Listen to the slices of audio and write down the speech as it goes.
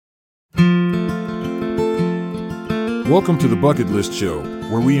Welcome to the Bucket List Show,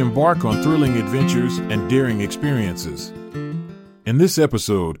 where we embark on thrilling adventures and daring experiences. In this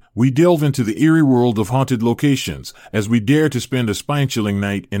episode, we delve into the eerie world of haunted locations as we dare to spend a spine-chilling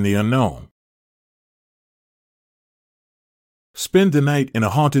night in the unknown. Spend the night in a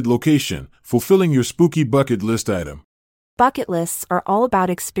haunted location, fulfilling your spooky bucket list item. Bucket lists are all about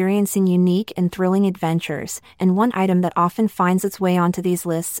experiencing unique and thrilling adventures, and one item that often finds its way onto these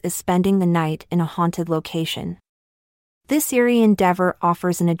lists is spending the night in a haunted location. This eerie endeavor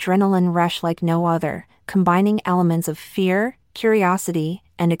offers an adrenaline rush like no other, combining elements of fear, curiosity,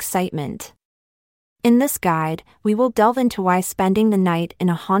 and excitement. In this guide, we will delve into why spending the night in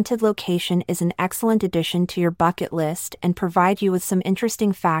a haunted location is an excellent addition to your bucket list and provide you with some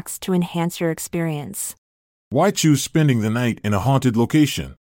interesting facts to enhance your experience. Why choose spending the night in a haunted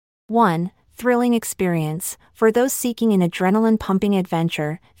location? 1. Thrilling experience. For those seeking an adrenaline-pumping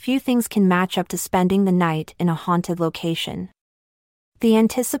adventure, few things can match up to spending the night in a haunted location. The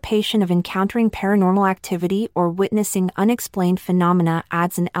anticipation of encountering paranormal activity or witnessing unexplained phenomena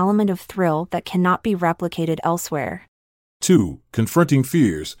adds an element of thrill that cannot be replicated elsewhere. 2. Confronting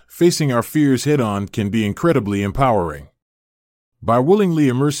fears. Facing our fears head-on can be incredibly empowering. By willingly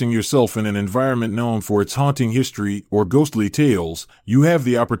immersing yourself in an environment known for its haunting history or ghostly tales, you have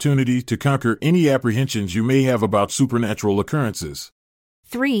the opportunity to conquer any apprehensions you may have about supernatural occurrences.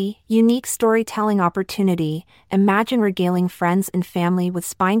 3. Unique storytelling opportunity. Imagine regaling friends and family with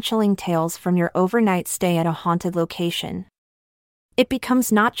spine-chilling tales from your overnight stay at a haunted location. It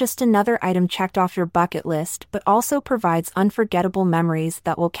becomes not just another item checked off your bucket list, but also provides unforgettable memories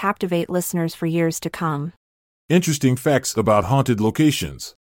that will captivate listeners for years to come. Interesting facts about haunted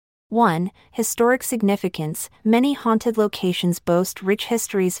locations. 1. Historic significance. Many haunted locations boast rich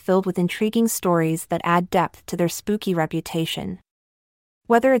histories filled with intriguing stories that add depth to their spooky reputation.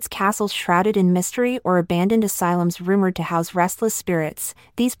 Whether it's castles shrouded in mystery or abandoned asylums rumored to house restless spirits,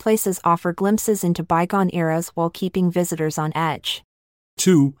 these places offer glimpses into bygone eras while keeping visitors on edge.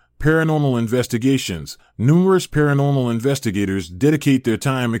 2. Paranormal investigations. Numerous paranormal investigators dedicate their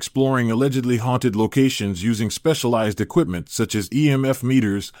time exploring allegedly haunted locations using specialized equipment such as EMF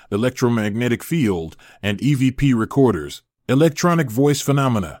meters, electromagnetic field, and EVP recorders, electronic voice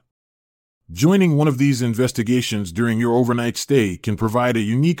phenomena. Joining one of these investigations during your overnight stay can provide a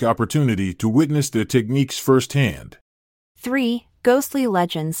unique opportunity to witness their techniques firsthand. 3. Ghostly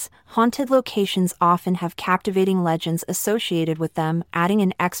legends. Haunted locations often have captivating legends associated with them, adding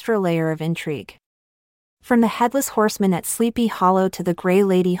an extra layer of intrigue. From the Headless Horseman at Sleepy Hollow to the Grey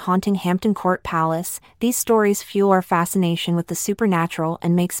Lady haunting Hampton Court Palace, these stories fuel our fascination with the supernatural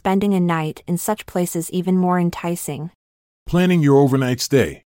and make spending a night in such places even more enticing. Planning your overnight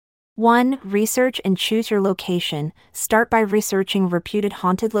stay. 1. Research and choose your location. Start by researching reputed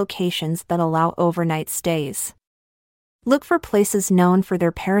haunted locations that allow overnight stays. Look for places known for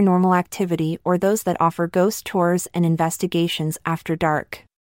their paranormal activity or those that offer ghost tours and investigations after dark.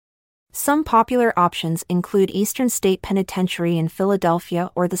 Some popular options include Eastern State Penitentiary in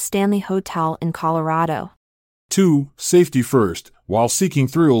Philadelphia or the Stanley Hotel in Colorado. 2. Safety first. While seeking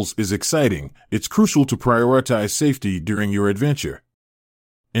thrills is exciting, it's crucial to prioritize safety during your adventure.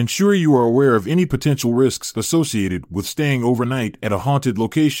 Ensure you are aware of any potential risks associated with staying overnight at a haunted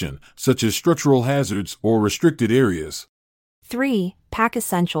location, such as structural hazards or restricted areas. 3. Pack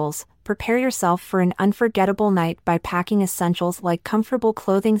essentials. Prepare yourself for an unforgettable night by packing essentials like comfortable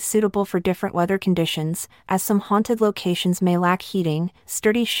clothing suitable for different weather conditions, as some haunted locations may lack heating,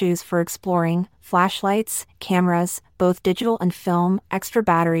 sturdy shoes for exploring, flashlights, cameras, both digital and film, extra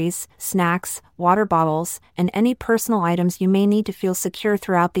batteries, snacks, water bottles, and any personal items you may need to feel secure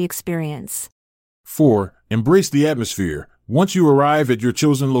throughout the experience. 4. Embrace the atmosphere. Once you arrive at your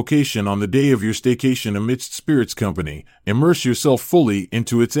chosen location on the day of your staycation amidst spirits company, immerse yourself fully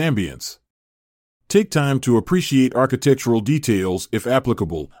into its ambience. Take time to appreciate architectural details if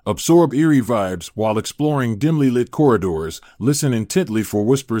applicable, absorb eerie vibes while exploring dimly lit corridors, listen intently for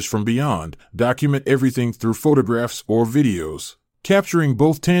whispers from beyond, document everything through photographs or videos, capturing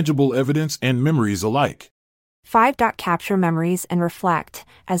both tangible evidence and memories alike. 5. Capture memories and reflect.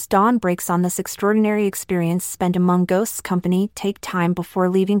 As dawn breaks on this extraordinary experience spent among ghosts company, take time before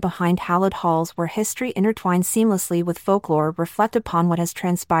leaving behind hallowed halls where history intertwines seamlessly with folklore. Reflect upon what has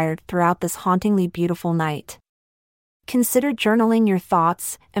transpired throughout this hauntingly beautiful night. Consider journaling your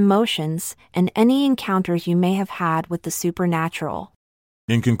thoughts, emotions, and any encounters you may have had with the supernatural.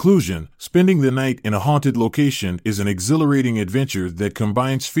 In conclusion, spending the night in a haunted location is an exhilarating adventure that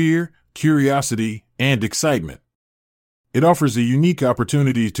combines fear, curiosity, and excitement. It offers a unique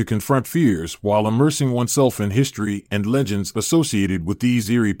opportunity to confront fears while immersing oneself in history and legends associated with these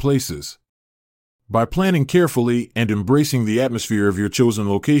eerie places. By planning carefully and embracing the atmosphere of your chosen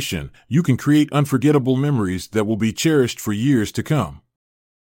location, you can create unforgettable memories that will be cherished for years to come.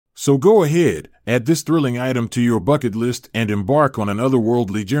 So go ahead, add this thrilling item to your bucket list and embark on an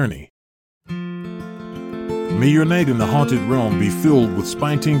otherworldly journey. May your night in the haunted realm be filled with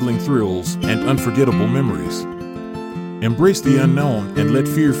spine-tingling thrills and unforgettable memories. Embrace the unknown and let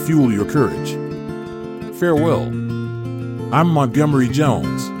fear fuel your courage. Farewell. I'm Montgomery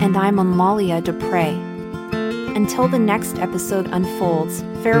Jones. And I'm Amalia Dupre. Until the next episode unfolds,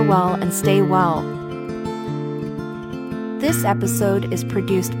 farewell and stay well. This episode is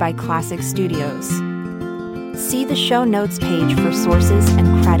produced by Klassic Studios. See the show notes page for sources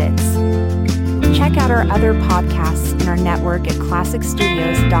and credits. Check out our other podcasts in our network at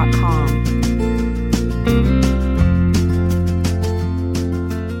klassicstudios.com.